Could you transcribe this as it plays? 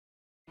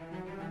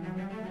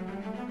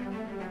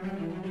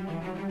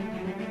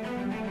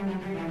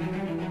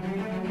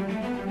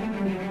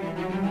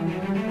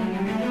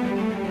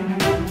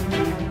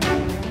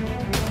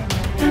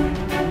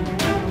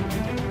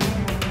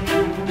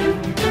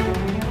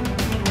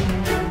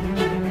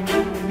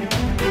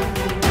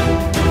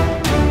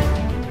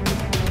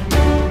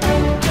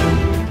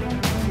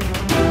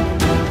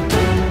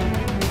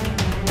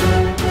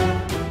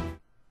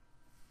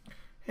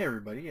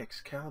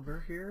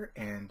Exalibur here,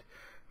 and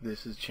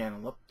this is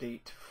channel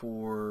update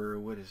for,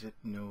 what is it,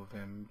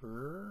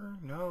 November?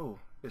 No,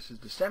 this is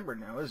December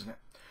now, isn't it?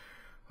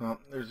 Well,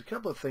 there's a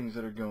couple of things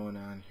that are going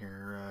on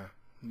here.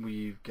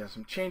 We've got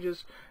some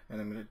changes, and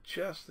I'm going to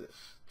adjust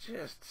this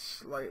just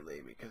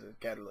slightly because it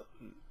got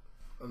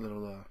a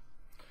little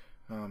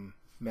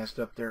messed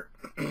up there.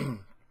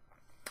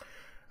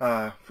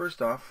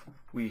 First off,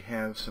 we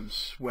have some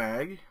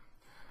swag.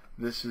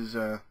 This is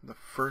the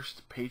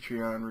first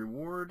Patreon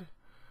reward,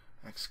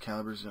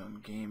 Excalibur Zone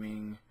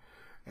Gaming,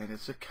 and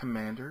it's a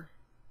Commander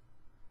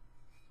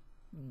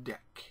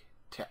deck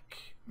tech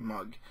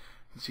mug.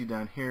 You can see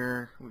down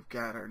here we've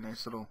got our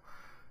nice little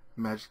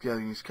Magic the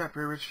Gathering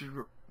copyright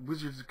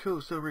Wizards of the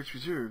Coast, so rich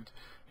reserved,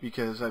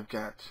 because I've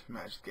got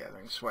Magic the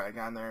Gathering swag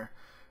on there.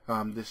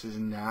 This is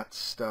not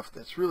stuff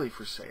that's really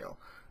for sale.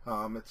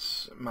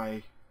 It's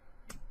my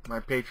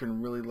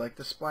patron really liked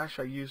the splash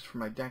I used for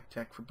my deck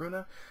tech for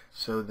Bruna,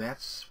 so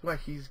that's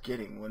what he's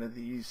getting, one of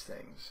these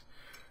things.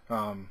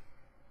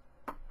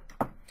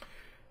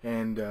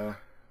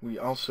 We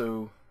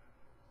also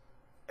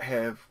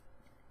have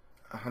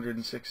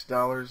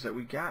 $106 that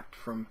we got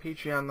from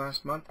Patreon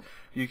last month.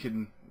 You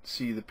can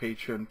see the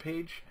Patreon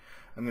page.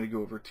 I'm going to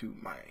go over to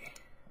my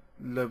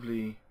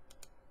lovely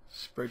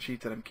spreadsheet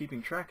that I'm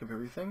keeping track of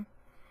everything.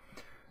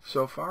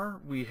 So far,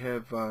 we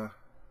have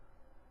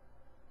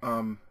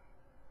I'm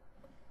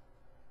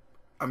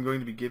going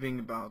to be giving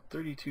about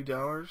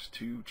 $32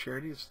 to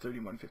charity. It's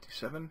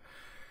 $31.57,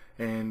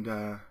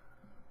 and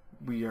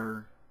we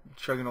are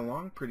chugging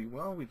along pretty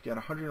well. We've got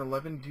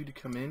 111 due to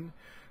come in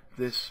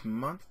this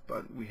month,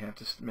 but we have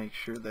to make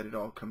sure that it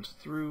all comes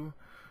through.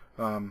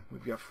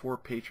 We've got 4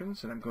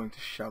 patrons, and I'm going to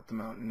shout them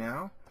out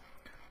now.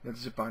 Let's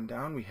zip on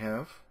down. We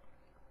have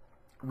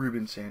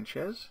Ruben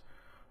Sanchez,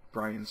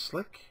 Brian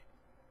Slick,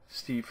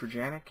 Steve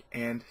Ferjanic,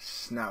 and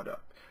Snout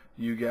Up.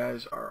 You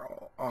guys are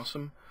all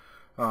awesome.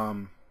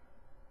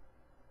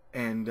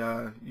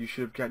 You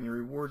should have gotten your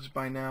rewards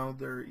by now.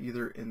 They're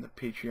either in the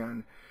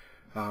Patreon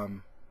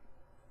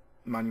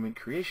monument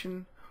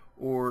creation,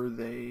 or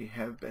they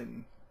have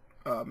been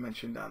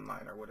mentioned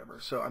online or whatever.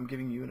 So I'm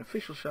giving you an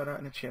official shout out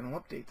and a channel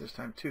update this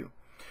time too.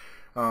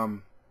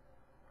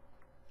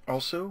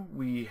 Also,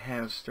 we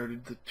have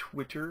started the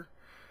Twitter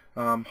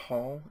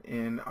haul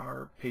in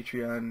our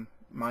Patreon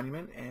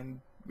monument,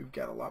 and we've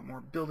got a lot more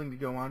building to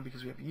go on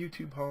because we have a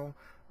YouTube haul.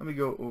 Let me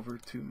go over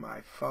to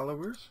my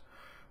followers.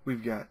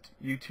 We've got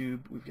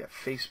YouTube, we've got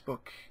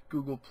Facebook,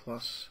 Google+,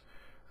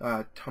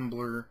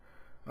 Tumblr,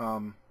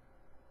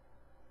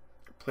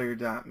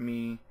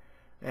 Player.me,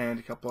 and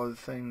a couple other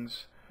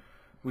things.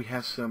 We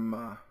have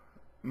some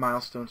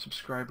milestone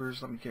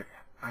subscribers.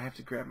 I have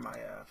to grab my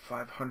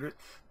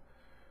 500th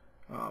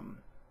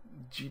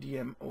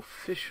GDM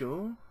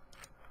official.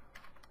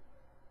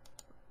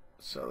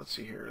 So let's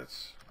see here.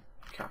 Let's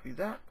copy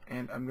that,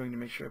 and I'm going to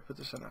make sure I put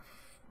this on a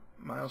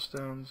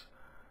milestones.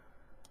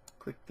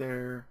 Click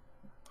there.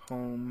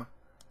 Home,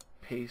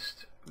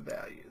 paste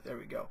value. There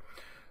we go.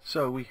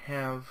 So we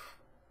have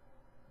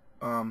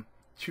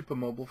Chupa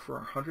Mobile for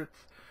our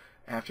 100th,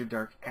 After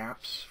Dark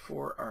Apps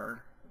for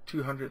our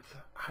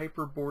 200th,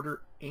 Hyper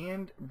Border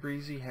and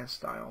Breezy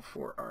Hastile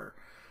for our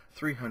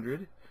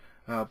 300,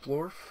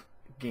 Blorf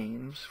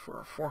Games for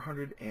our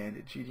 400,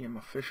 and GDM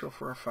Official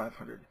for our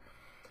 500.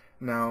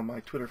 Now my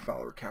Twitter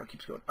follower count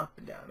keeps going up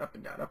and down, up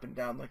and down, up and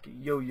down like a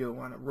yo-yo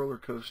on a roller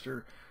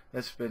coaster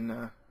that's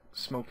been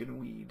smoking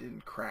weed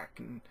and crack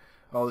and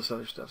all this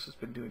other stuff. So it's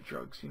been doing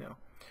drugs, you know.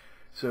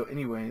 So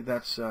anyway,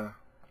 that's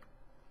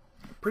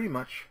pretty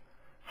much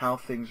how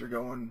things are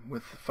going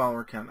with the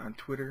follower count on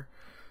Twitter.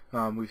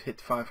 We've hit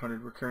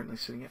 500. We're currently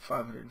sitting at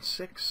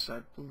 506,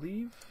 I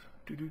believe.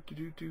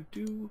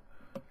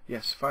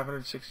 Yes,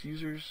 506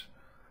 users.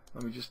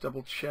 Let me just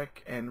double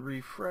check and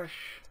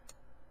refresh.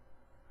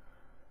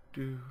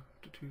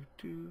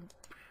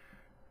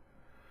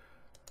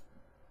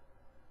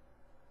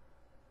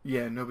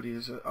 Yeah, nobody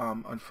is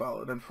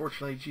unfollowed.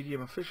 Unfortunately,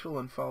 GDM Official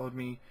unfollowed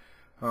me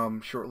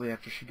shortly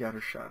after she got her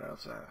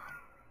shoutouts.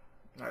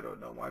 I don't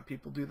know why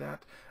people do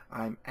that.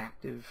 I'm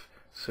active,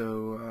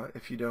 so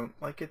if you don't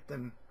like it,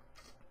 then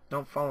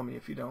don't follow me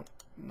if you don't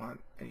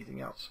want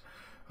anything else.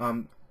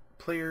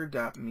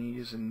 Player.me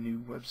is a new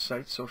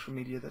website, social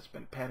media that's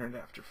been patterned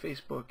after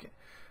Facebook.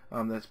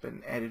 That's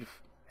been added.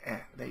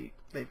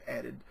 They've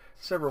added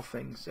several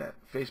things that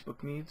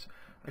Facebook needs.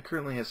 I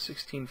currently have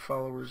 16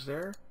 followers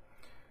there.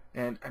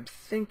 And I'm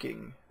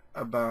thinking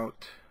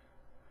about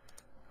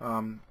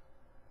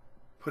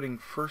putting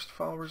first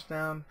followers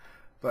down,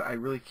 but I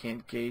really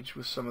can't gauge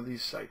with some of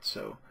these sites,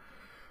 so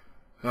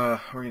we're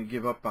going to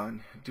give up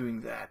on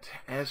doing that.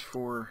 As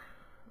for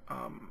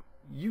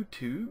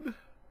YouTube,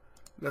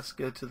 let's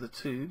go to the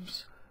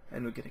tubes,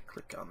 and we're going to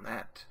click on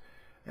that,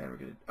 and we're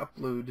going to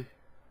upload.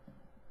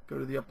 Go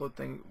to the upload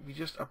thing. We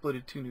just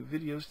uploaded 2 new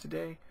videos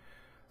today.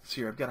 Let's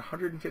see here. I've got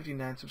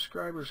 159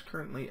 subscribers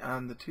currently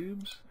on the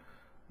tubes.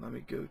 Let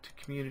me go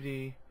to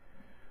community.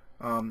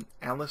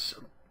 Alice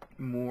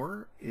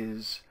Moore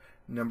is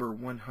number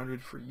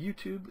 100 for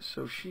YouTube,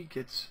 so she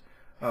gets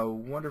a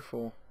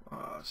wonderful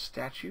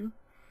statue.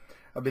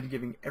 I've been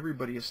giving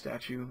everybody a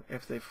statue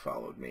if they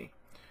followed me,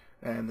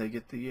 and they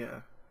get the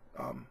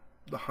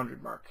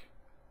 100 mark.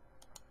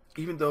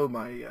 Even though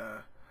my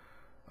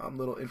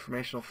little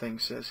informational thing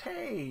says,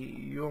 hey,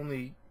 you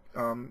only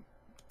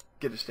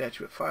get a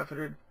statue at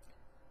 500,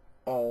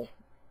 all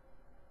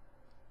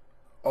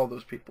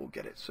those people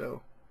get it.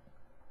 So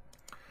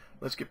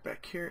let's get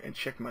back here and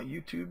check my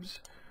YouTubes.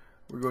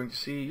 We're going to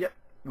see, yep,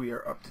 we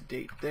are up to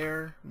date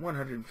there.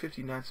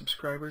 159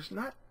 subscribers,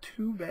 not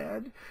too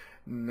bad.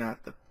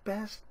 Not the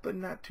best, but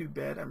not too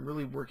bad. I'm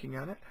really working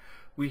on it.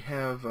 We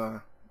have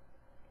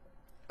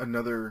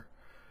another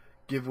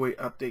giveaway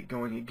update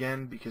going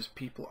again because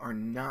people are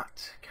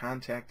not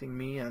contacting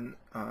me on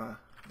the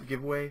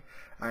giveaway.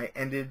 I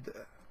ended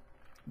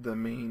the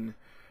main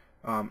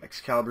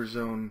Excalibur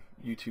Zone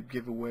YouTube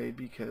giveaway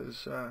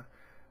because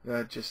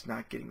just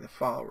not getting the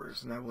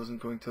followers, and I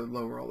wasn't going to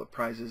lower all the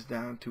prizes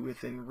down to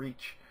within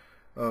reach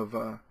of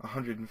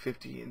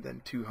 150 and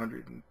then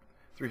 200 and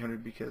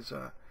 300 because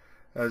I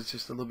was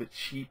just a little bit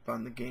cheap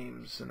on the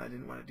games and I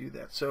didn't want to do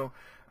that. So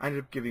I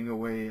ended up giving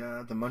away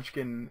the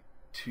Munchkin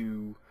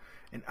to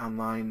an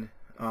online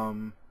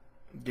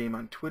game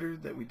on Twitter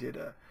that we did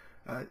a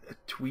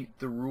tweet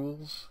the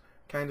rules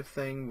kind of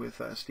thing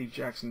with Steve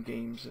Jackson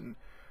Games and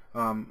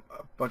a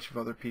bunch of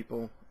other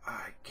people.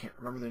 I can't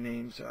remember their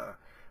names.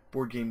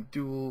 Board Game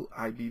Duel,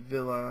 IB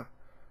Villa,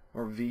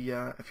 or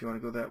Villa if you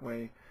want to go that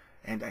way.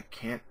 And I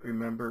can't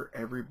remember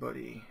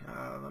everybody.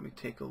 Let me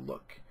take a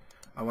look.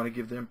 I want to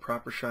give them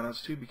proper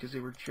shout-outs too because they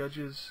were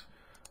judges.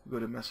 We'll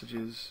go to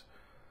messages.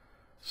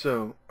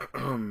 So,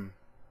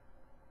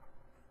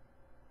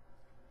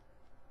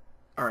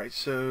 alright,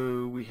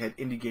 so we had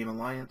Indie Game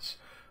Alliance,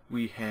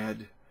 we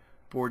had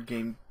Board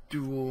Game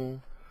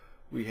Duel,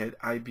 we had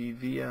IB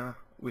Via,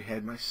 we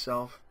had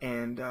myself,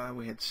 and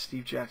we had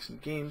Steve Jackson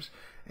Games,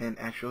 and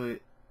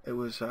actually it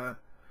was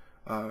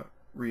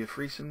Rhea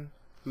Friesen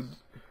who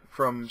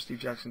from Steve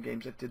Jackson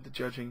Games that did the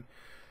judging,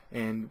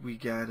 and we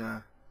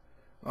got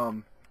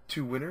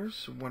 2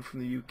 winners, one from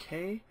the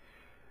UK,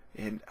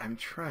 and I'm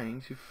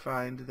trying to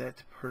find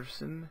that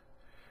person.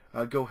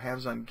 Go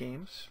Halves on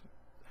Games.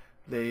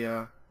 They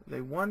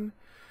won,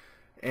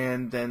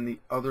 and then the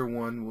other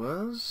one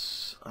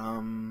was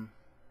I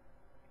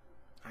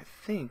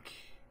think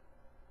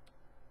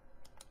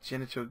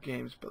Genito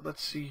Games, but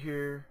let's see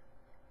here.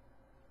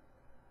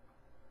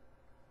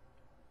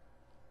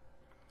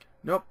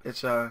 Nope,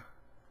 it's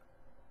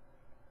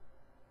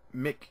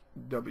Mick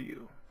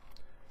W.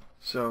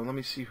 So let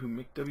me see who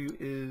Mick W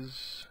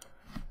is.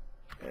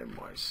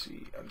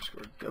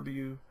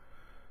 NYC_W.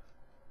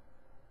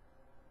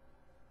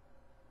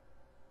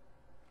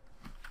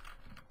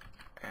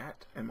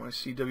 At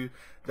NYCW.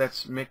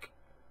 That's Mick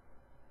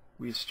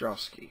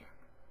Wiestrowski.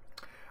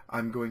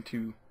 I'm going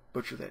to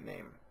butcher that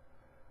name.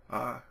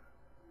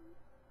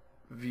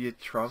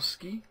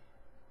 Wietrowski?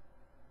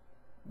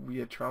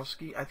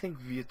 I think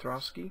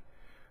Wietrowski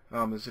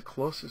is the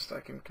closest I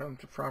can come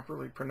to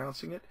properly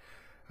pronouncing it.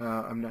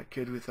 I'm not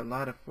good with a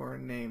lot of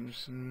foreign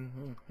names.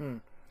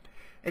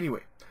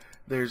 Anyway,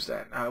 there's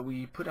that.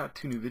 We put out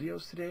 2 new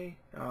videos today,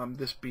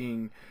 this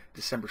being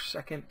December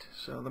 2nd.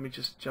 So let me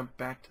just jump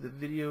back to the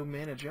video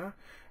manager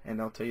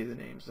and I'll tell you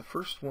the names. The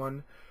first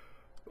one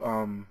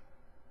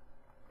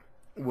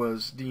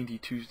was D&D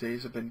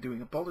Tuesdays. I've been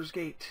doing a Baldur's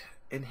Gate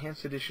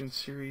Enhanced Edition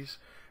series,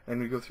 and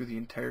we go through the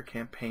entire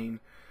campaign.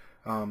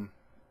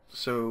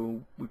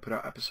 So we put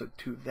out episode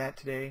 2 of that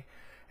today,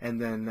 and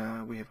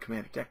then we have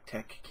Commander Deck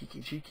Tech Kiki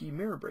Jiki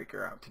Mirror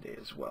Breaker out today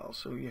as well.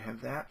 So you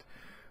have that.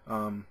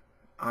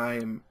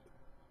 I'm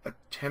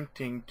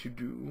attempting to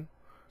do,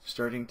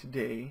 starting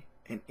today,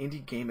 an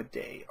indie game a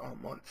day all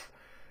month,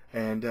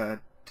 and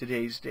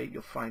today's date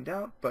you'll find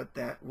out, but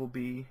that will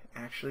be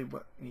actually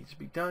what needs to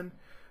be done.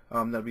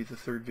 That'll be the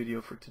 3rd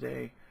video for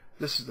today.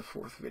 This is the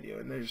 4th video,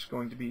 and there's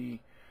going to be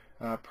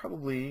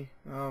probably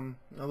a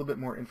little bit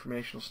more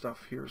informational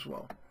stuff here as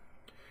well.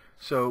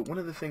 So one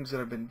of the things that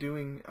I've been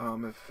doing,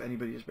 if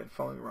anybody has been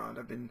following around,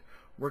 I've been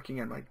working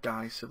on my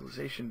Die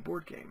Civilization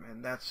board game,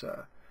 and that's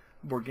a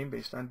board game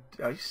based on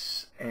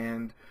dice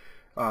and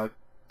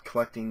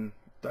collecting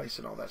dice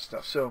and all that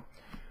stuff. So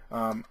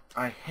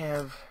I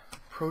have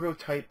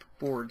prototype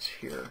boards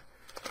here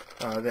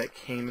that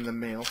came in the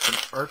mail from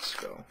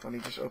Artsco. Let me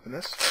just open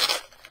this.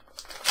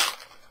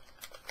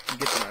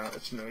 Get them out.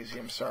 It's noisy.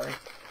 I'm sorry.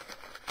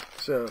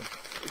 So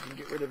we can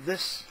get rid of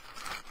this.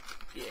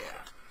 Yeah.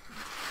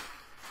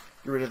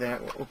 Get rid of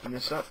that. We'll open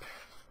this up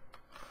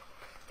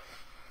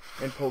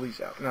and pull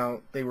these out.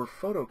 Now, they were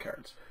photo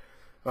cards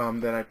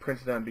that I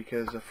printed on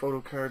because the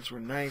photo cards were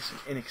nice and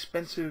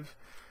inexpensive,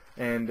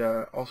 and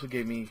also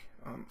gave me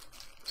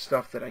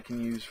stuff that I can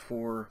use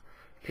for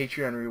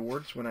Patreon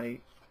rewards when I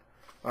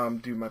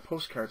do my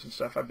postcards and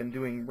stuff. I've been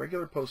doing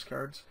regular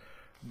postcards,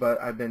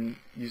 but I've been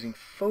using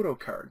photo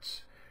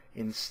cards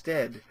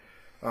instead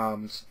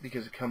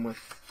because it come with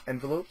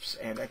envelopes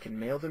and I can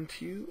mail them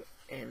to you,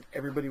 and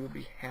everybody will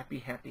be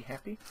happy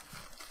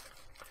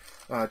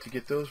to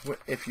get those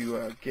if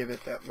you give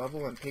it that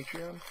level on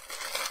Patreon.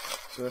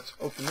 So let's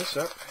open this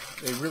up.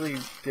 They really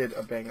did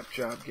a bang-up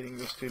job getting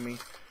this to me.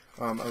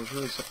 I was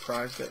really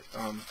surprised at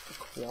the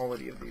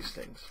quality of these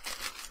things.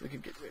 We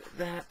can get rid of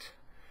that.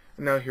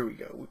 And now here we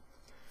go.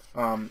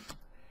 Now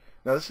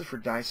this is for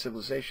Die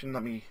Civilization.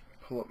 Let me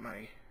pull up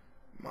my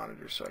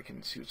monitor so I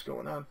can see what's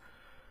going on.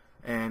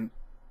 And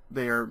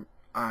they are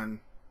on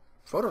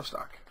photo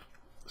stock,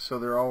 so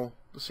they're all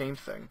the same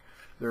thing.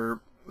 They're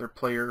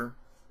player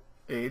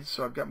aids,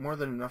 so I've got more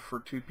than enough for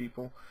 2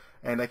 people,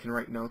 and I can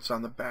write notes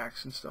on the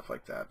backs and stuff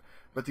like that.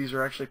 But these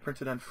are actually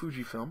printed on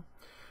Fujifilm.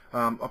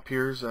 Up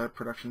here is a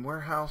production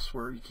warehouse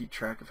where you keep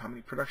track of how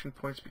many production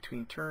points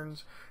between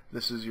turns.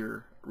 This is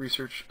your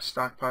research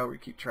stockpile where you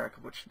keep track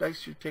of which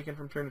dice you've taken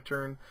from turn to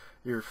turn,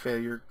 your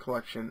failure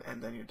collection,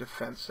 and then your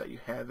defense that you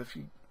have if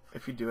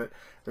you do it.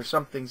 There's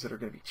some things that are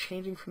going to be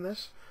changing from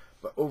this,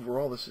 but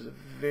overall this is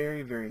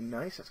very, very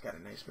nice. It's got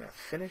a nice matte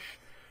finish,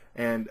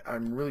 and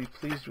I'm really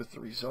pleased with the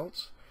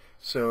results.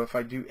 So if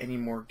I do any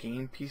more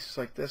game pieces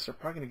like this, they're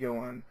probably going to go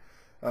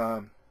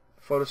on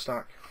photo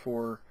stock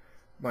for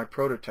my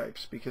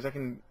prototypes, because I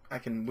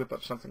can whip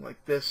up something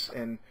like this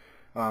and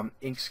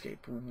Inkscape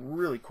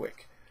really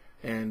quick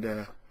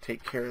and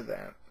take care of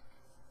that.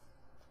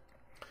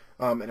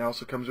 It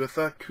also comes with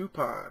a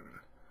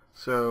coupon,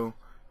 so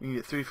you can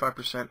get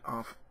 35%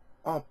 off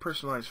all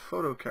personalized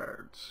photo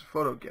cards,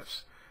 photo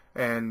gifts.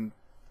 And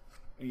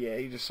yeah,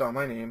 you just saw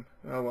my name.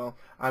 Oh well,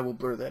 I will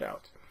blur that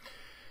out.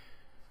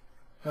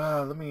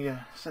 Let me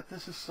set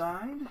this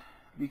aside,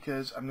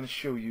 because I'm going to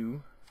show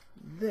you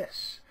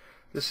this.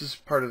 This is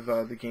part of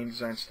the game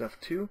design stuff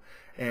too,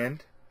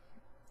 and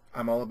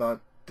I'm all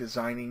about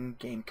designing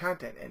game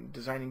content, and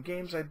designing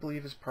games, I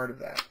believe, is part of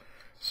that.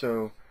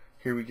 So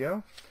here we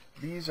go.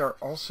 These are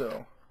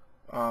also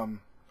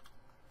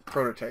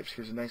prototypes.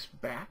 Here's a nice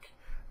back.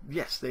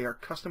 Yes, they are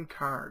custom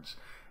cards,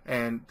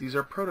 and these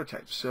are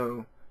prototypes.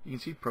 So you can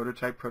see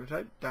prototype,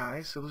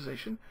 Die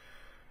Civilization,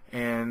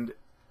 and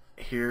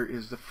here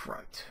is the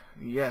front.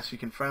 Yes, you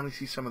can finally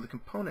see some of the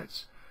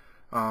components,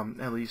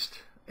 at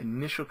least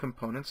initial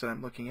components that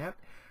I'm looking at.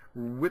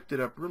 Whipped it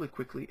up really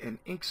quickly in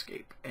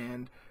Inkscape,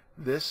 and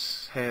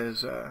this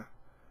has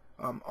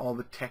all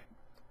the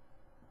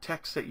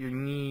text that you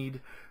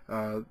need,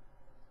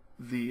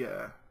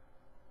 the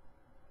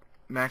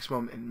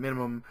maximum and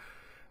minimum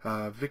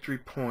victory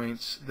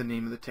points, the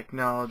name of the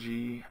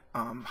technology,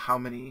 how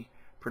many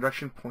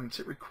production points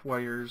it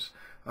requires,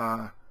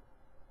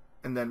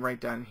 and then right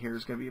down here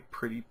is going to be a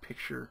pretty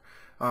picture.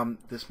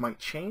 This might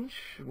change.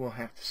 We'll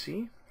have to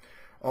see.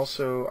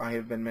 Also, I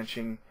have been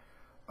mentioning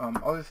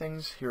other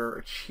things. Here are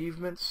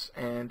achievements,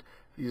 and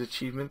these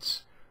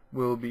achievements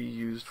will be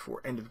used for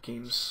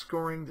end-of-game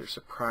scoring. They're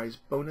surprise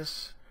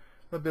bonus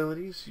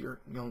abilities.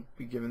 You'll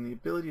be given the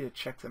ability to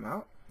check them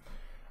out.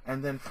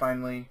 And then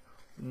finally,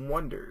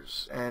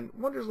 wonders. And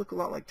wonders look a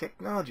lot like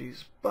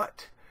technologies,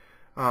 but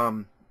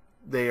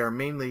they are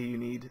mainly, you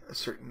need a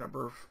certain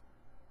number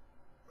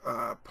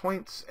of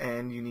points,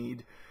 and you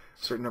need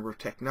a certain number of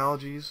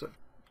technologies of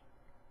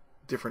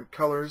different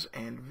colors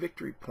and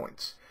victory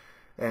points.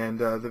 And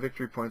the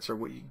victory points are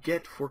what you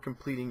get for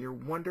completing your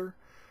wonder.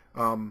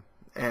 I'm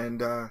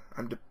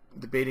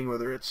debating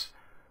whether it's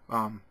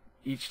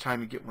each time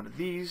you get one of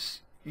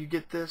these you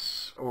get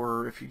this,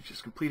 or if you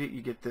just complete it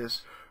you get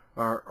this,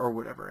 or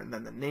whatever. And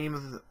then the name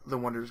of the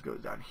wonders goes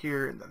down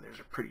here, and then there's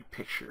a pretty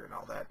picture and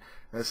all that.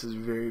 This is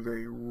very,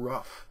 very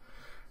rough.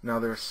 Now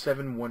there are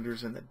 7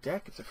 wonders in the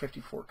deck. It's a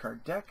 54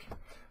 card deck.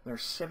 There are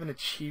 7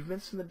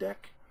 achievements in the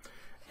deck,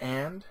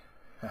 and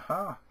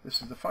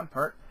this is the fun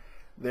part.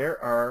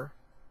 There are,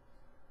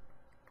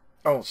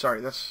 oh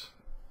sorry, that's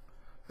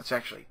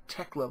actually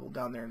tech level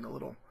down there in the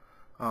little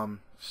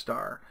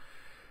star,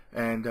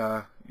 and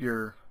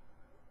your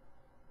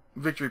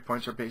victory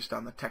points are based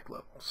on the tech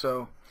level.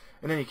 So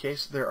in any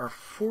case, there are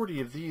 40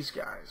 of these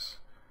guys,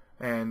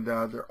 and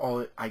they're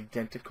all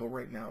identical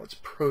right now. It's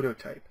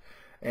prototype,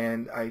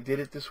 and I did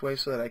it this way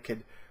so that I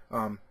could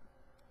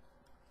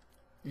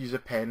use a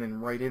pen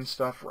and write in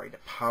stuff, write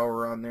a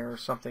power on there or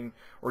something,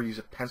 or use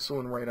a pencil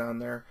and write on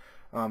there.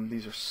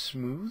 These are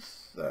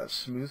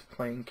smooth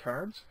playing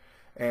cards,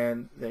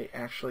 and they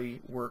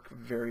actually work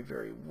very,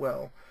 very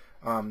well.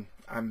 I'm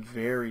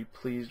very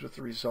pleased with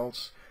the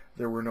results.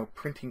 There were no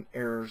printing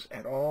errors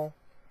at all,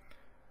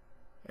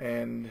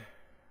 and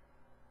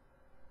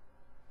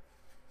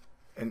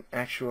in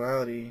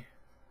actuality,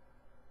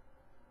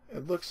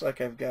 it looks like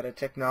I've got a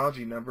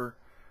technology number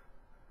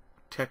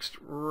text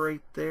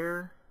right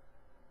there.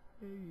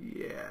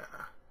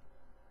 Yeah.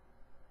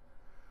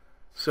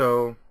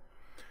 So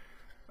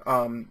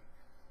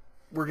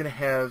we're going to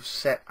have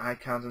set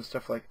icons and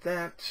stuff like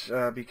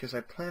that, because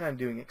I plan on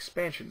doing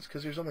expansions,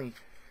 because there's only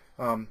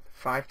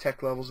 5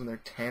 tech levels and there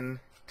are 10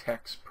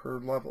 techs per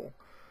level.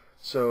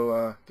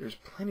 So there's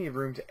plenty of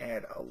room to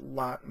add a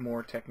lot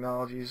more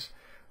technologies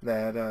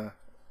that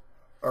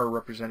are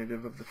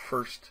representative of the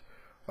first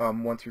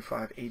 1 through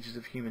 5 ages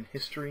of human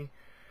history.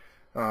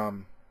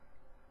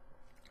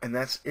 And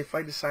that's if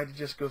I decide to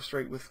just go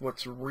straight with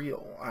what's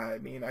real. I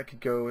mean, I could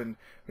go and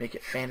make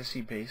it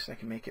fantasy-based, I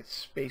can make it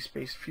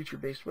space-based,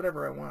 future-based,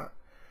 whatever I want.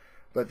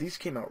 But these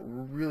came out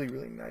really,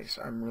 really nice.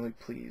 I'm really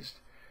pleased.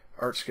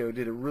 Artsco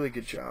did a really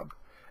good job,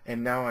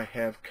 and now I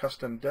have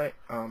custom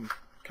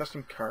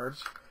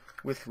cards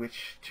with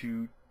which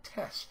to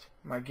test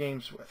my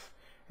games with,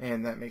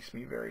 and that makes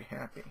me very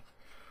happy.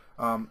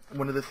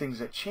 One of the things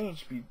that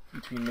changed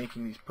between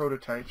making these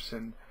prototypes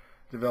and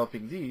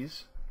developing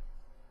these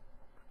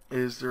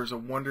is there's a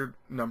wonder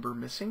number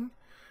missing,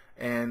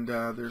 and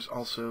there's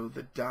also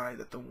the die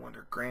that the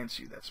wonder grants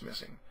you that's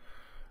missing.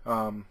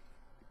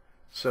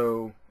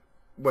 So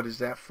what is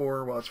that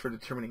for? Well, it's for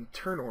determining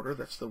turn order.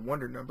 That's the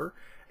wonder number,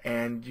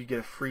 and you get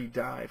a free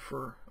die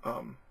for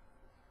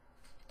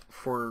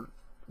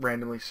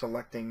randomly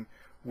selecting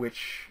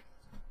which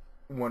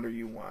wonder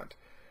you want.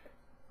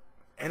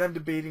 And I'm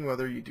debating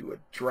whether you do a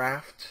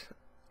draft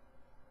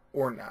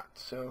or not.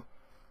 So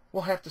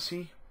we'll have to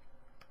see.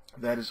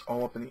 That is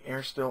all up in the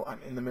air still.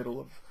 I'm in the middle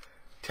of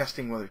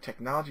testing whether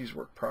technologies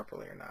work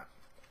properly or not.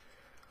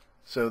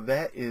 So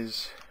that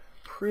is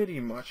pretty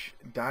much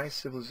Die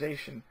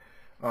Civilization,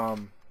 a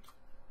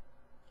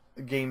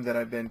game that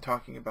I've been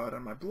talking about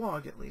on my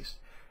blog at least,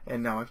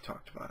 and now I've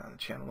talked about on the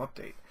channel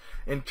update.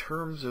 In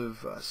terms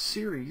of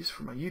series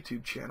for my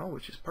YouTube channel,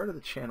 which is part of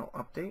the channel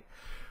update,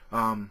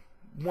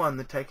 1,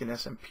 the Tycoon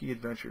SMP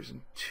Adventures,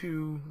 and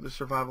 2, the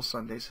Survival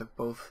Sundays have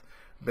both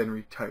been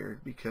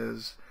retired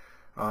because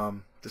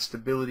the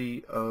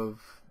stability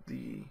of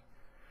the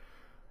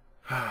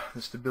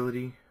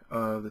Tycoon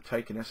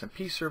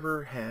SMP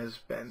server has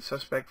been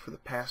suspect for the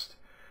past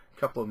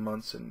couple of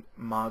months, and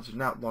mods are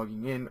not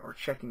logging in or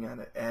checking on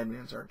it,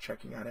 admins aren't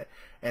checking on it,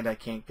 and I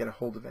can't get a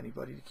hold of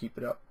anybody to keep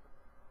it up.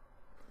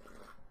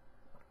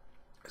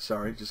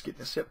 Sorry, just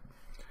getting a sip.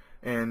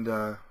 And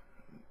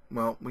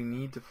well, we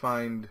need to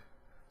find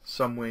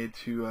some way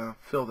to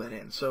fill that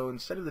in. So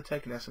instead of the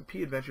Tycoon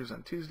SMP Adventures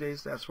on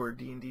Tuesdays, that's where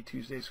D&D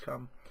Tuesdays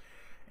come.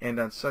 And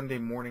on Sunday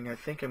morning, I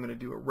think I'm going to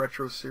do a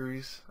retro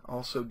series,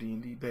 also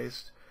D&D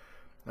based.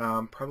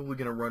 Probably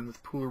going to run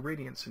with Pool of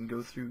Radiance and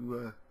go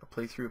through a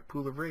playthrough of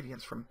Pool of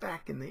Radiance from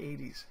back in the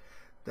 80s.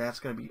 That's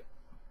going to be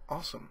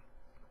awesome.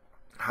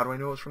 How do I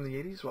know it's from the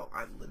 80s? Well,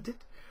 I lived it.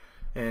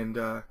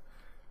 And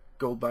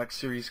Gold Box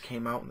series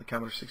came out when the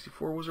Commodore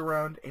 64 was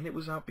around, and it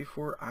was out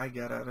before I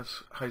got out of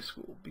high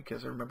school,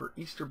 because I remember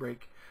Easter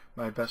break,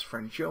 my best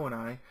friend Joe and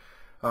I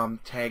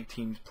tag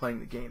teams playing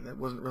the game. That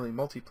wasn't really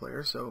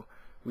multiplayer, so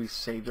we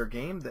saved our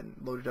game, then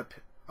loaded up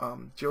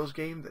Joe's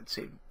game, then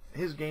saved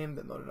his game,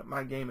 then loaded up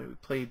my game, and we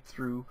played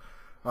through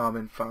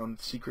and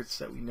found secrets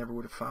that we never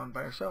would have found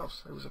by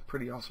ourselves. It was a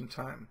pretty awesome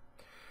time.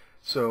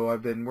 So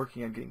I've been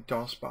working on getting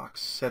DOSBox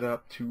set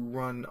up to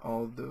run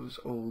all of those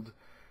old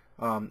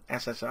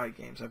SSI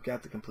games. I've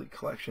got the complete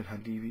collection on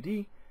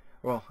DVD,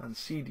 well, on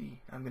CD.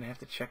 I'm going to have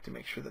to check to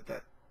make sure that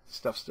that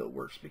stuff still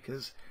works,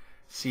 because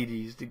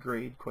CDs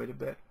degrade quite a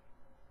bit.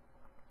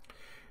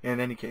 In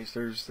any case,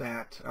 there's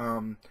that.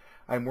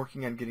 I'm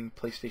working on getting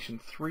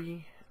PlayStation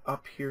 3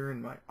 up here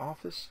in my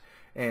office,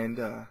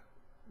 and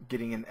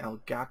getting an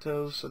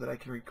Elgato so that I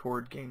can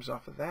record games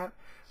off of that.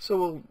 So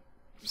we'll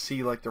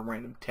see like the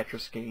random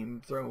Tetris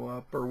game throw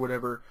up or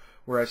whatever,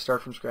 where I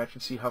start from scratch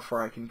and see how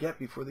far I can get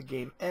before the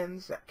game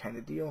ends, that kind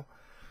of deal,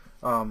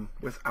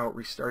 without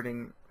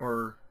restarting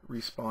or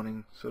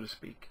respawning, so to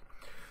speak.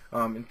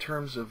 In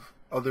terms of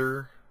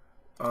other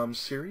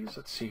series,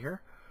 let's see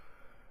here.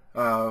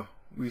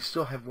 We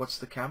still have What's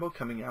the Combo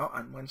coming out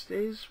on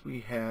Wednesdays.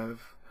 We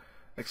have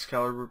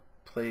Excalibur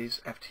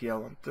Plays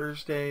FTL on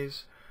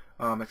Thursdays.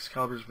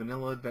 Excalibur's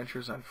Vanilla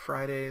Adventures on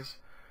Fridays.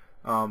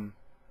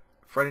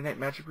 Friday Night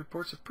Magic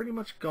Reports have pretty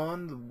much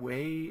gone the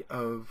way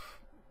of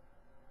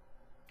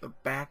the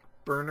back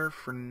burner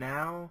for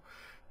now,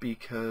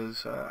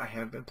 because I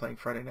have been playing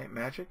Friday Night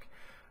Magic,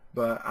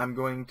 but I'm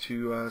going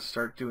to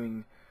start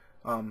doing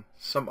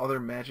some other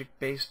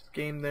Magic-based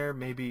game there.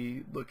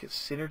 Maybe look at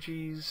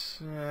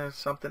Synergies,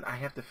 something. I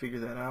have to figure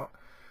that out.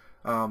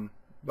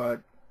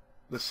 But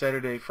the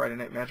Saturday Friday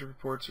Night Magic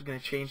Reports are going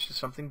to change to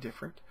something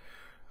different.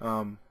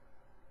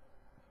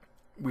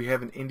 We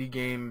have an indie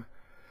game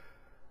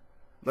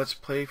Let's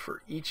Play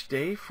for each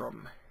day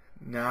from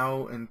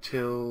now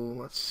until,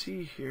 let's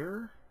see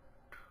here.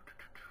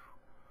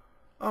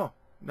 Oh,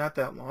 not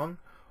that long.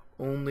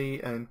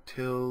 Only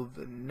until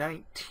the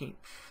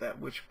 19th, at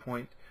which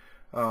point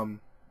we'll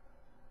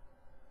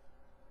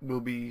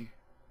be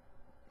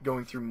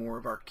going through more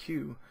of our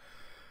queue.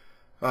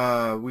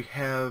 We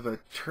have a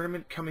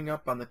tournament coming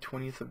up on the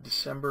 20th of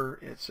December.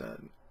 It's a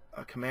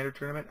Commander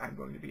tournament. I'm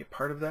going to be a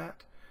part of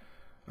that.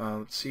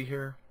 Let's see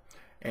here.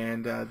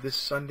 And this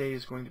Sunday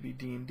is going to be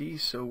D&D,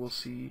 so we'll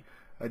see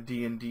a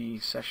D&D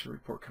session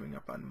report coming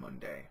up on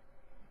Monday.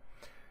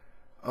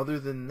 Other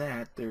than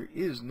that, there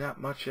is not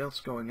much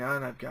else going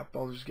on. I've got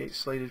Baldur's Gate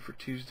slated for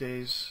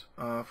Tuesdays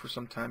for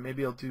some time.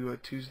 Maybe I'll do a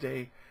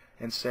Tuesday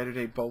and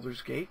Saturday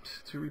Baldur's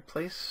Gate to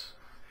replace,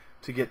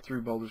 to get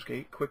through Baldur's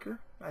Gate quicker.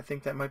 I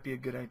think that might be a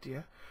good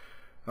idea.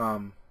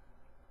 And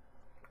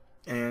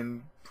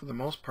for the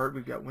most part,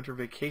 we've got winter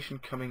vacation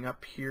coming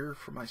up here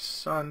for my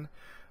son.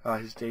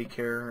 His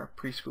daycare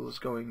preschool is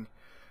going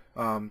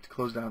to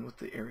close down with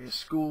the area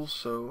schools,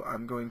 so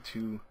I'm going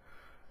to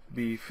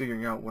be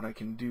figuring out what I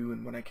can do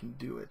and when I can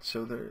do it.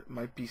 So there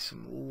might be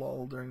some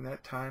lull during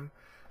that time.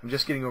 I'm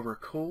just getting over a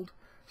cold,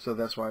 so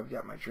that's why I've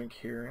got my drink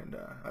here, and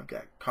I've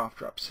got cough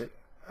drops sitting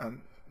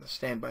on the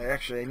standby.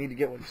 Actually, I need to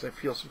get one because I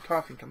feel some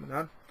coughing coming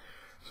on.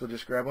 So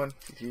just grab one.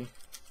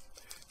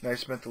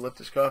 Nice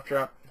mentholyptus cough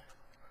drop.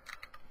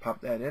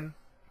 Pop that in.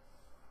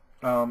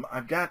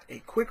 I've got a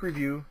quick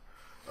review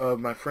of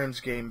my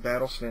friend's game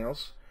Battle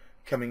Snails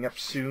coming up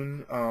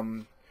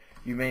soon.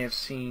 You may have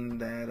seen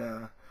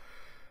that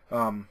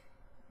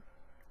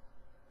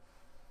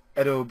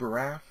Edo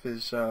Baraf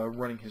is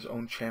running his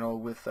own channel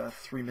with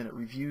 3-minute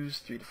reviews,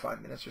 3 to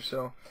 5 minutes or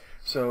so.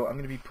 So I'm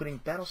going to be putting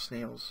Battle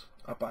Snails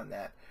up on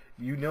that.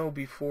 You know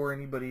before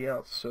anybody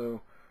else.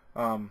 So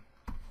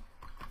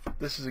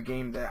this is a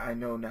game that I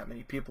know not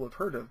many people have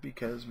heard of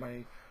because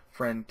my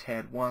friend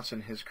Tad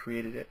Watson has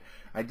created it.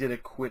 I did a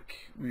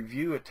quick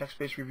review, a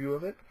text-based review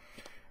of it,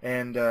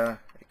 and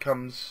it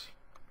comes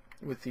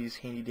with these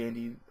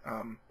handy-dandy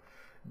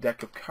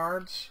deck of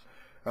cards.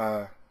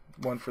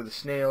 One for the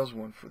snails,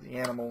 one for the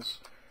animals,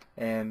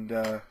 and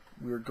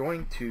we're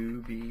going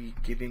to be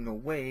giving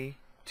away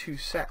 2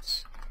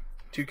 sets,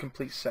 2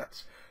 complete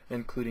sets,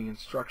 including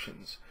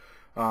instructions.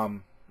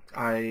 Tad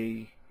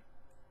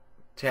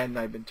and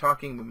I have been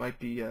talking. We might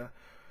be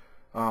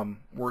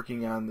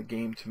working on the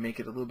game to make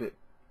it a little bit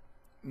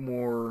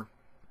more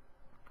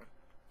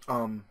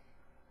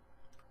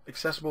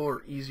accessible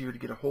or easier to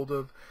get a hold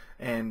of,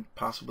 and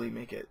possibly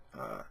make it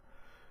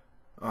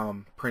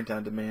print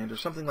on demand or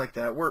something like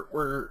that.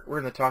 We're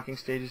in the talking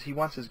stages. He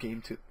wants his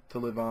game to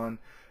live on,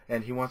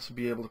 and he wants to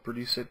be able to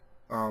produce it.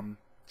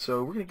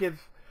 So we're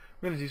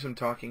gonna do some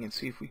talking and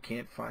see if we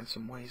can't find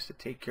some ways to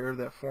take care of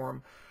that for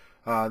him.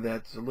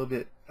 That's a little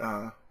bit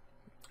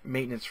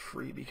maintenance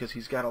free because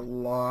he's got a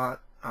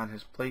lot on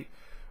his plate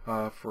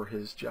for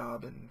his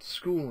job and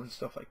school and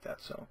stuff like that.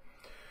 So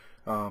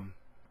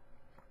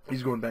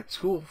he's going back to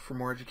school for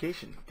more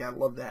education. Gotta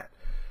love that.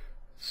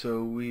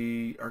 So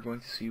we are going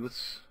to see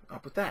what's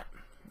up with that.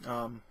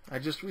 I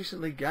just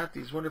recently got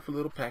these wonderful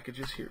little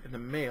packages here in the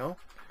mail.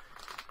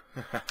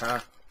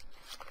 I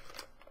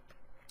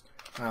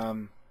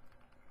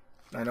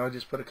know I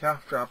just put a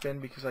cough drop in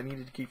because I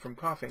needed to keep from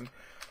coughing,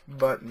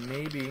 but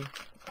maybe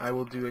I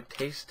will do a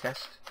taste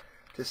test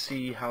to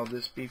see how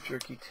this beef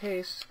jerky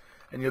tastes,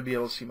 and you'll be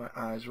able to see my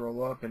eyes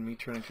roll up and me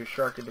turn into a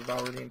shark and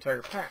devour the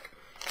entire pack.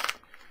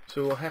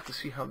 So we'll have to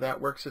see how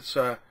that works. It's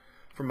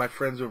from my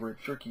friends over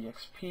at Jerky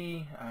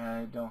XP.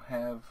 I don't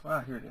have...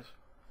 here it is.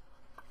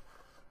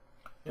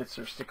 It's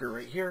their sticker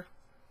right here.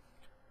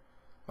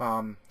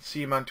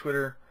 See them on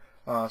Twitter.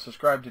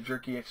 Subscribe to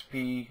Jerky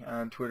XP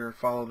on Twitter.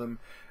 Follow them.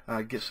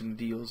 Get some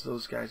deals.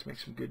 Those guys make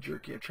some good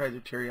jerky. I've tried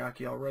their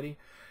teriyaki already,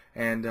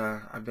 and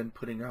I've been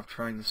putting off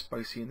trying the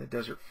spicy and the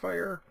desert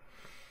fire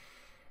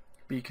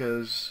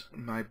because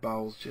my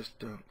bowels just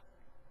don't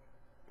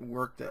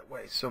work that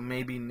way. So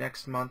maybe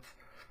next month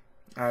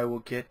I will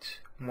get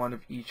one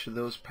of each of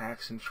those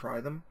packs and try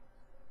them.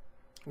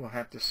 We'll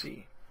have to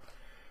see.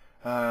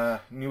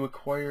 New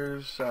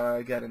acquires.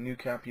 I got a new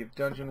copy of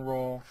Dungeon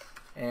Roll,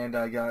 and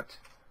I got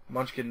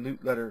Munchkin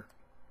Loot Letter.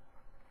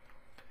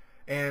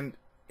 And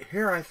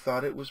here I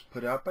thought it was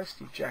put out by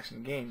Steve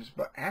Jackson Games,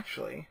 but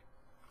actually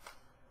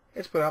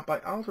it's put out by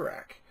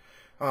Alderac.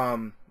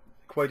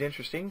 Quite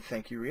interesting.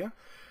 Thank you, Rhea.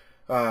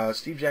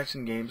 Steve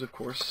Jackson Games, of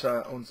course,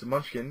 owns the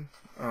Munchkin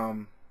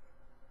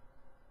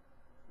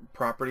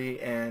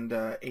property, and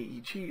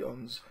AEG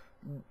owns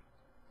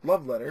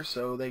Love Letter,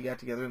 so they got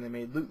together and they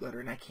made Loot Letter,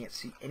 and I can't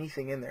see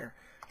anything in there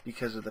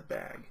because of the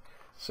bag.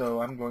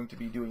 So I'm going to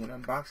be doing an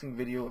unboxing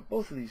video of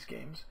both of these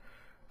games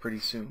pretty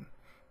soon.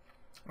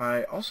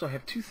 I also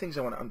have 2 things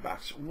I want to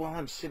unbox while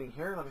I'm sitting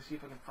here. Let me see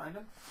if I can find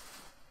them.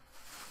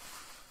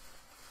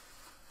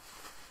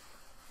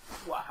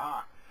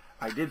 Waha!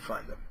 I did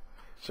find them.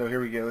 So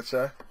here we go. It's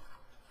a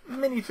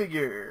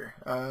minifigure.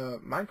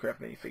 Minecraft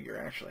minifigure,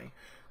 actually.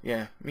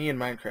 Yeah, me and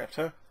Minecraft,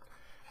 huh?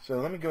 So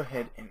let me go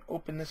ahead and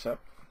open this up.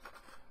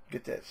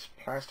 Get this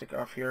plastic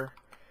off here.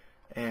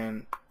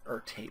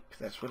 Or tape.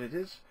 That's what it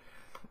is.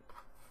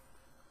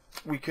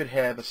 We could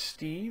have a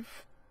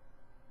Steve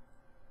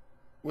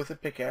with a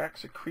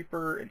pickaxe, a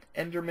creeper, an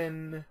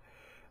enderman,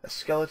 a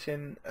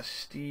skeleton, a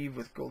Steve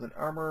with golden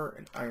armor,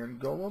 an iron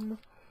golem,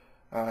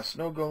 a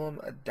snow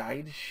golem, a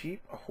dyed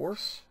sheep, a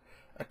horse,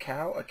 a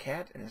cow, a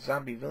cat, and a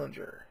zombie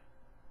villager.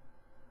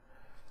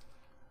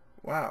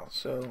 Wow,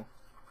 so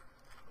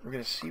we're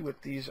going to see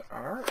what these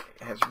are.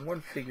 It has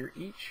 1 figure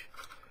each.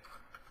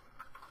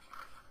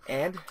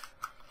 And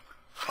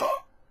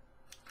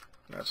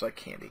that's like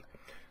candy.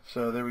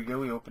 So there we go.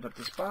 We opened up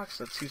this box.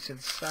 Let's see what's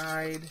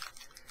inside.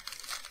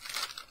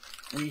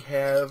 We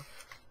have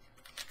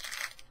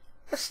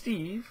a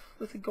Steve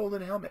with a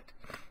golden helmet.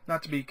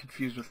 Not to be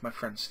confused with my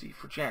friend Steve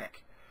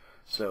Frajanic.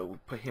 So we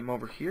put him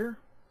over here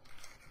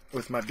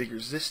with my bigger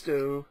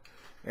Zisto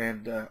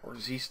and or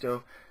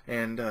Zisto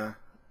and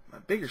my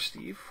bigger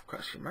Steve,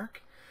 question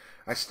mark.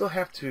 I still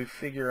have to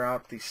figure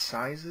out the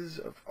sizes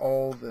of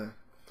all the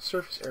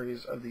surface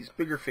areas of these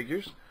bigger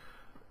figures.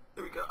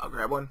 There we go. I'll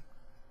grab one.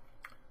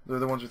 They're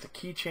the ones with the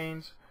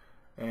keychains,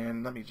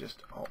 And let me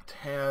just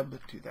Alt-Tab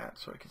do that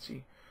so I can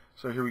see.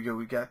 So here we go.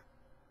 We got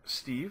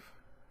Steve.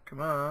 Come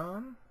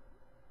on.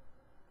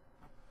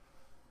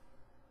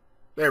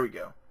 There we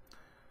go.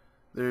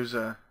 There's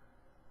a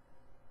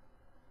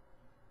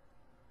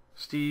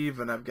Steve,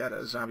 and I've got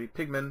a zombie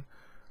pigman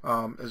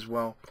as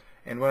well.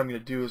 And what I'm going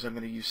to do is I'm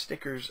going to use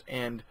stickers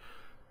and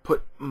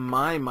put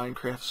my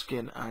Minecraft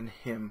skin on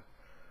him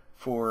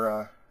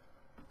for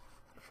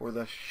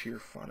the sheer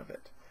fun of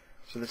it.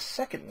 So the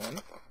second one,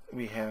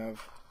 we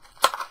have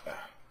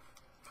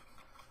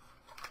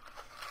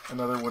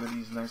another one of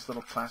these nice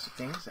little plastic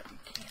things that we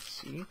can't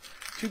see.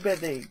 Too bad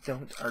they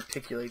don't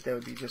articulate. That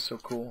would be just so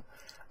cool.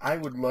 I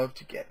would love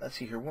to get, let's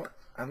see here, what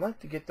I'd like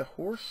to get the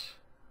horse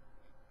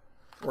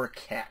or a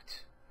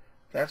cat.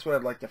 That's what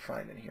I'd like to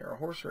find in here, a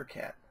horse or a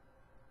cat.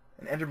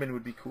 An Enderman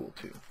would be cool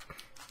too.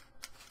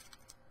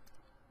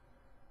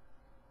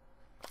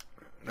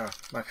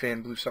 My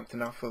fan blew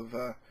something off of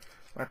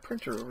my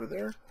printer over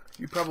there.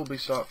 You probably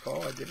saw it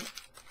fall. I didn't.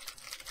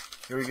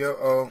 Here we go.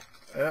 Oh,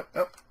 yep.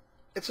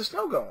 It's a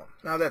snow golem.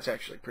 Now that's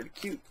actually pretty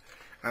cute.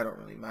 I don't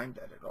really mind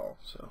that at all.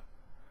 So,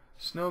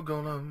 snow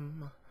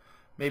golem.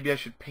 Maybe I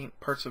should paint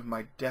parts of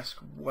my desk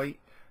white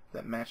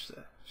that match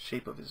the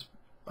shape of his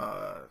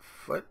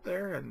foot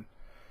there, and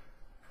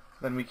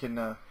then we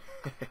can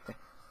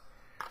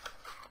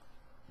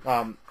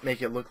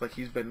make it look like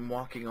he's been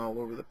walking all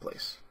over the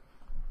place.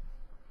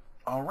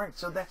 Alright,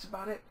 so that's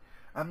about it.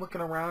 I'm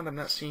looking around. I'm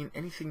not seeing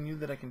anything new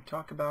that I can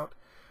talk about.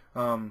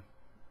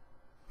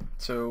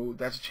 So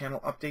that's a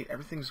channel update.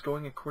 Everything's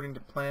going according to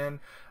plan.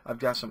 I've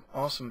got some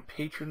awesome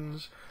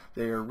patrons.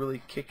 They are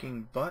really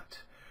kicking butt.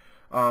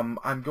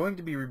 I'm going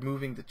to be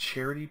removing the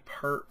charity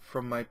part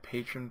from my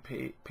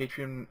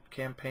Patreon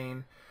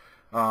campaign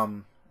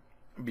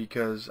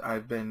because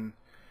I've been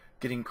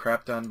getting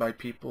crapped on by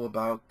people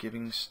about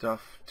giving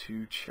stuff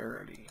to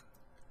charity.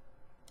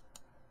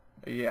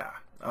 Yeah.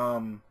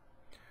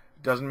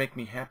 It doesn't make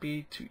me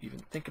happy to even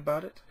think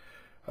about it,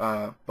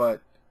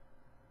 but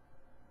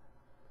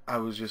I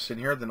was just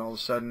sitting here, then all of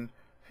a sudden,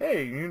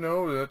 hey, you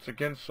know, that's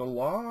against the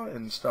law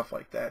and stuff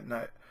like that.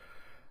 And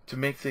to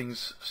make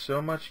things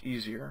so much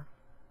easier,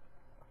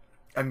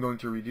 I'm going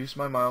to reduce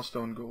my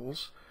milestone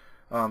goals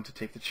to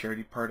take the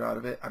charity part out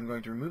of it. I'm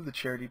going to remove the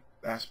charity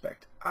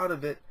aspect out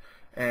of it,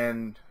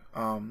 and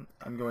I'm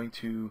going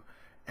to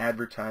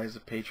advertise the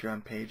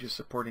Patreon page as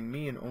supporting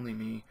me and only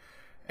me,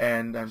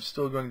 and I'm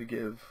still going to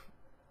give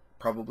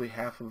probably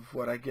half of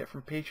what I get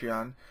from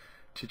Patreon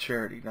to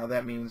charity. Now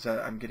that means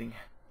that I'm getting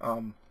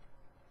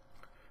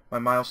my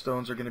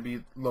milestones are going to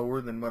be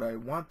lower than what I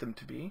want them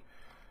to be,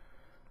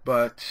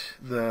 but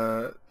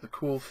the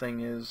cool thing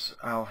is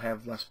I'll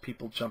have less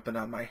people jumping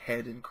on my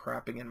head and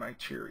crapping in my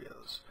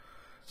Cheerios.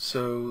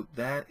 So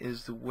that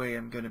is the way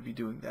I'm going to be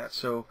doing that.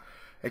 So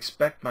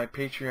expect my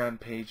Patreon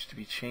page to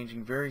be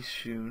changing very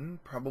soon,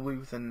 probably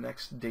within the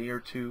next day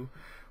or two,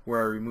 where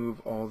I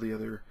remove all the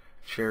other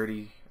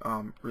charity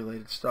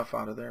related stuff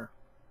out of there.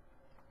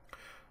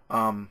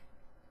 I'm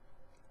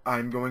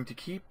going to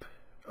keep,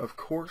 of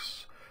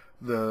course,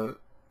 the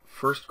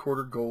first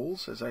quarter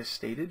goals, as I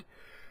stated,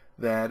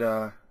 that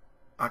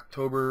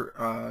October,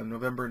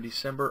 November, and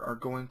December are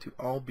going to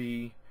all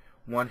be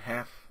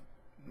 1/2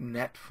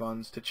 net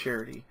funds to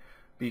charity,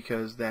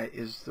 because that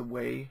is the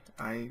way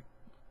I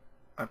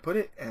put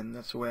it, and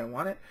that's the way I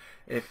want it.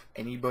 If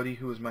anybody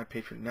who is my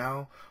patron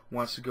now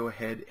wants to go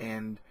ahead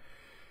and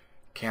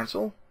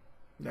cancel,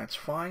 that's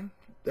fine.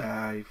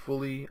 I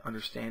fully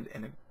understand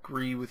and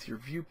agree with your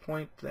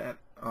viewpoint that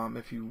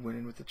if you went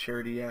in with the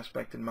charity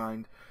aspect in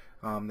mind,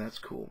 that's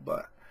cool.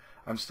 But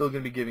I'm still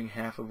going to be giving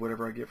half of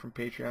whatever I get from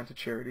Patreon to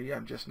charity.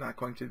 I'm just not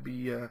going to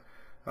be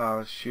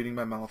shooting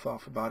my mouth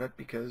off about it,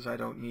 because I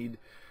don't need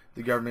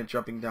the government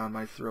jumping down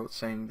my throat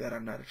saying that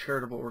I'm not a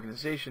charitable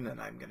organization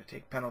and I'm going to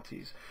take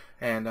penalties.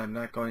 And I'm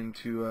not going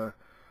to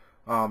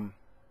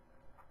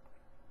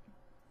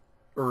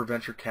or a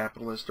venture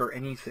capitalist or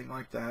anything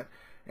like that.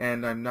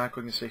 And I'm not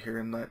going to sit here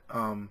and let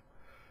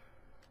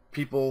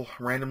people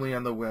randomly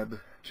on the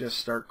web just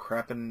start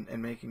crapping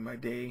and making my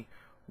day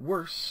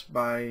worse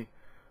by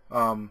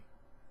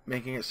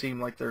making it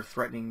seem like they're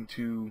threatening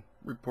to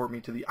report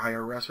me to the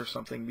IRS or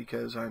something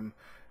because I'm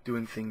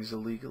doing things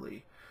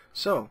illegally.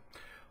 So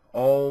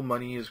all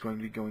money is going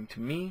to be going to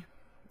me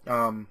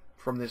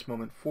from this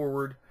moment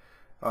forward.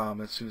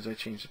 As soon as I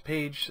change the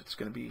page, it's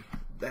going to be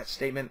that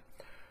statement.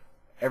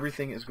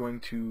 Everything is going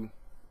to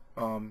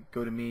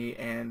go to me,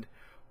 and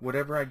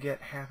whatever I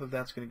get, half of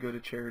that's going to go to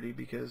charity,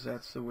 because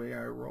that's the way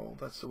I roll.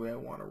 That's the way I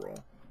want to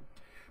roll.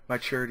 My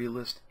charity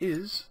list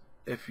is,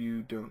 if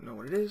you don't know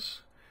what it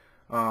is,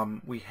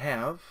 we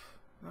have,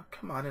 oh,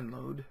 come on and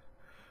load.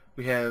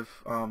 We have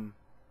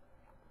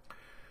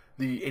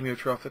the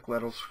Amyotrophic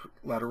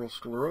Lateral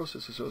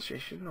Sclerosis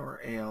Association,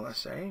 or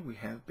ALSA. We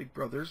have Big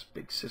Brothers,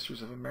 Big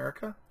Sisters of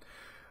America,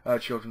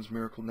 Children's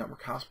Miracle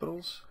Network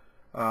Hospitals,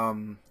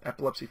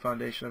 Epilepsy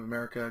Foundation of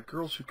America,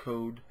 Girls Who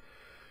Code,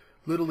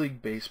 Little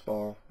League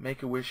Baseball,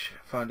 Make-A-Wish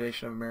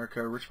Foundation of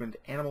America, Richmond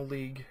Animal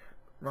League,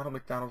 Ronald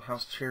McDonald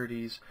House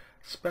Charities,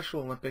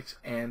 Special Olympics,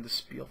 and the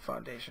Spiel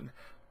Foundation.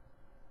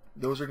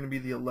 those are going to be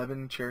the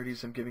 11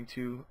 charities I'm giving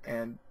to,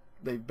 and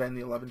they've been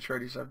the 11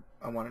 charities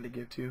I wanted to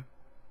give to.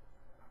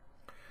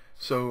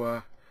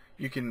 So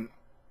you can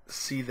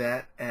see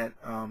that at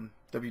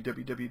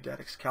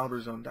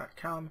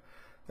www.excaliburzone.com.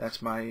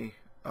 That's my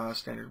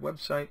standard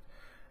website,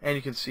 and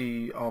you can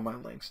see all my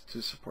links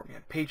to support me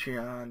on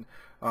Patreon,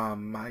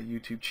 my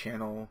YouTube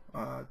channel,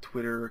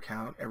 Twitter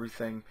account,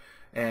 everything,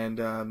 and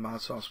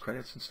mod sauce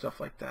credits and stuff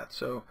like that.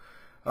 So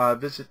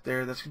visit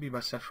there. That's going to be my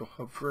central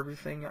hub for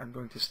everything. I'm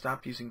going to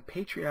stop using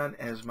Patreon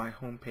as my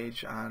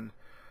homepage on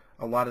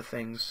a lot of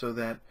things, so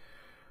that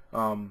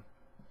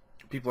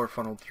people are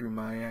funneled through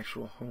my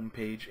actual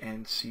homepage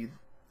and see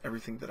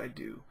everything that I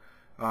do.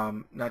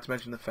 Not to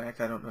mention the fact,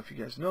 I don't know if you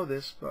guys know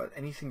this, but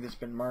anything that's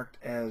been marked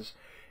as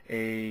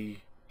a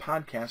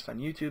podcast on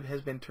YouTube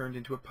has been turned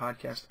into a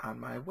podcast on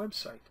my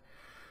website.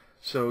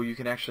 So you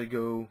can actually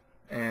go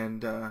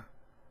and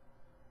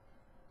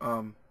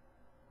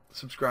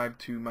subscribe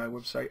to my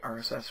website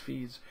RSS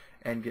feeds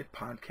and get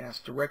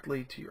podcasts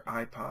directly to your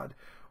iPod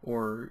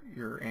or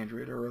your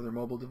Android or other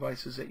mobile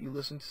devices that you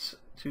listen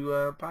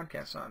to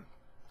podcasts on.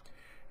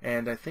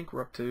 And I think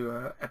we're up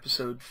to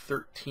episode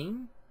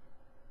 13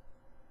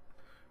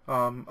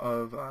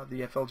 of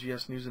the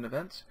FLGS news and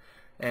events,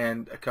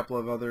 and a couple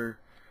of other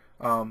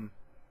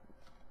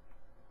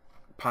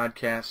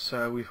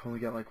podcasts. We've only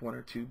got like one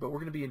or two, but we're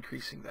going to be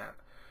increasing that.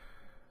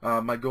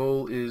 My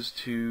goal is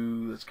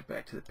to, let's get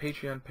back to the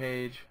Patreon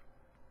page.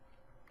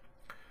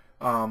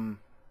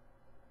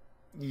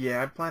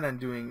 Yeah, I plan on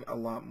doing a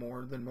lot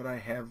more than what I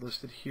have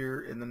listed here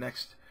in the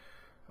next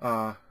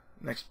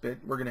bit.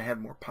 We're going to have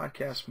more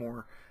podcasts,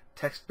 more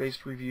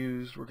text-based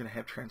reviews. We're going to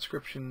have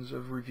transcriptions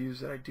of reviews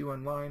that I do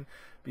online,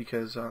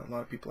 because a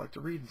lot of people like to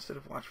read instead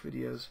of watch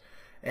videos.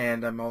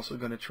 And I'm also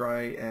going to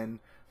try and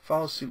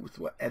follow suit with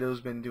what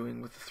Edo's been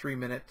doing with the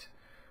 3-minute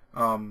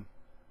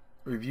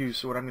reviews.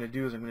 So what I'm going to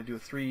do is I'm going to do a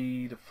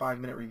 3 to 5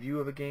 minute review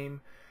of a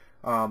game,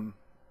 how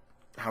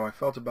I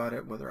felt about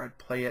it, whether I'd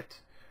play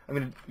it. I'm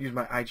going to use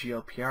my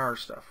IGLPR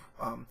stuff.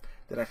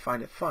 Did I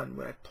find it fun?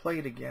 Would I play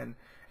it again?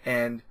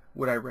 And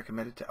would I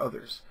recommend it to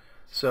others?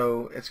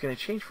 So it's going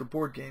to change for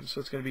board games.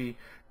 So it's going to be,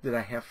 did I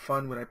have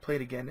fun? Would I play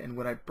it again? And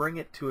would I bring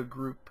it to a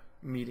group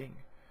meeting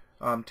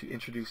to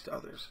introduce to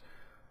others?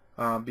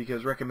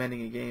 Because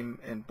recommending a game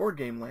in board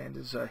game land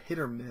is a hit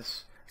or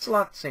miss. It's a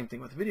lot the same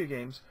thing with video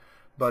games,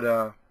 but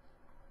a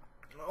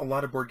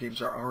lot of board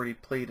games are already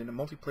played in a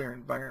multiplayer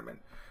environment,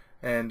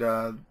 and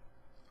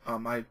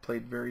I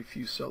played very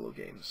few solo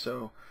games.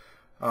 So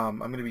I'm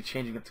going to be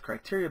changing up the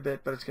criteria a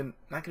bit, but it's not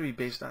going to be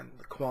based on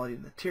the quality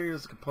of the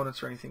materials, the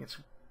components, or anything. It's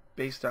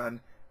based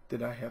on,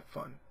 did I have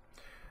fun?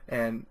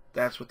 And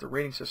that's what the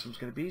rating system is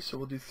going to be. So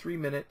we'll do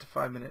 3-minute to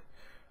 5-minute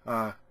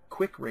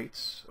quick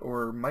rates,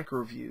 or micro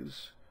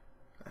reviews.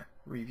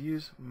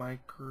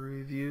 Micro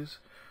reviews.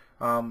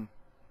 Never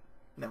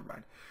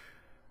mind.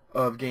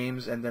 Of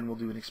games, and then we'll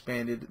do an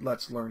expanded,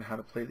 let's learn how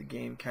to play the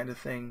game kind of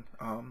thing.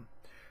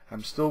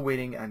 I'm still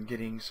waiting on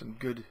getting some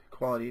good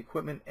quality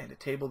equipment and a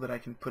table that I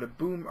can put a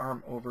boom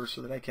arm over,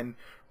 so that I can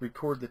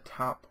record the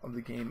top of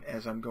the game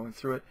as I'm going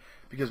through it,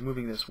 because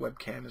moving this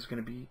webcam is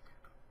going to be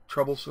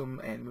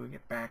troublesome, and moving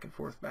it back and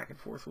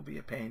forth will be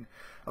a pain,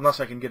 unless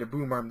I can get a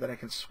boom arm that I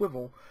can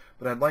swivel.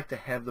 But I'd like to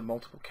have the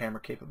multiple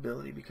camera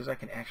capability, because I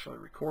can actually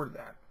record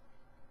that.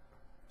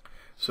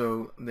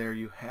 So there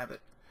you have it.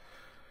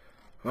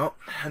 Well,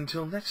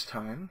 until next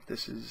time,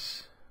 this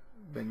has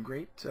been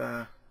great.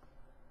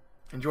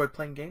 Enjoyed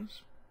playing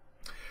games.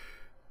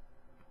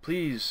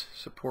 Please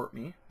support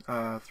me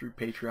through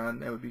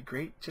Patreon. That would be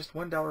great. Just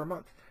 $1 a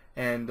month,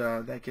 and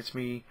that gets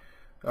me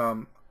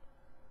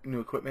new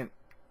equipment,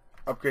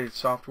 upgraded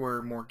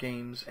software, more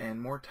games,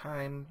 and more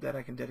time that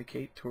I can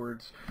dedicate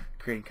towards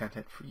creating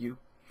content for you.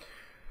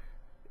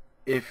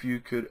 If you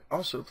could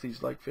also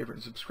please like, favorite,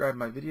 and subscribe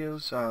my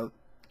videos.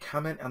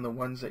 Comment on the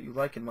ones that you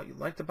like and what you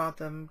liked about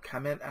them.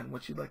 Comment on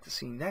what you'd like to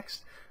see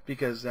next,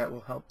 because that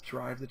will help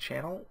drive the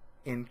channel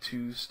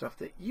into stuff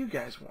that you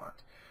guys want,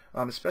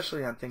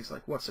 especially on things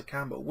like, what's a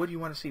combo? What do you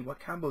want to see? What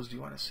combos do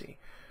you want to see?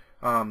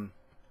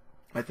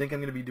 I think I'm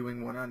going to be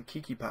doing one on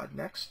KikiPod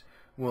next.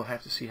 We'll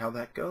have to see how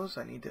that goes.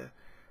 I need to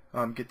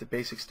get the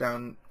basics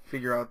down,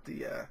 figure out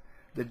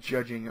the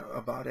judging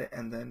about it,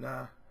 and then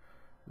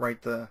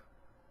write the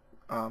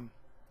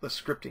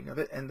scripting of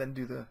it, and then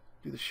do the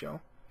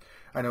show.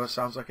 I know it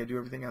sounds like I do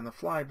everything on the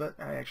fly, but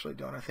I actually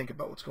don't. I think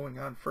about what's going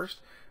on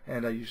first,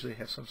 and I usually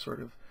have some sort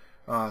of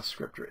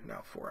script written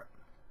out for it.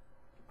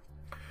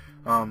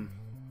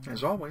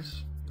 As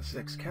always, this is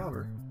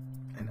Excalibur,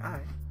 and I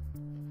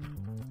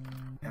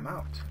am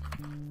out.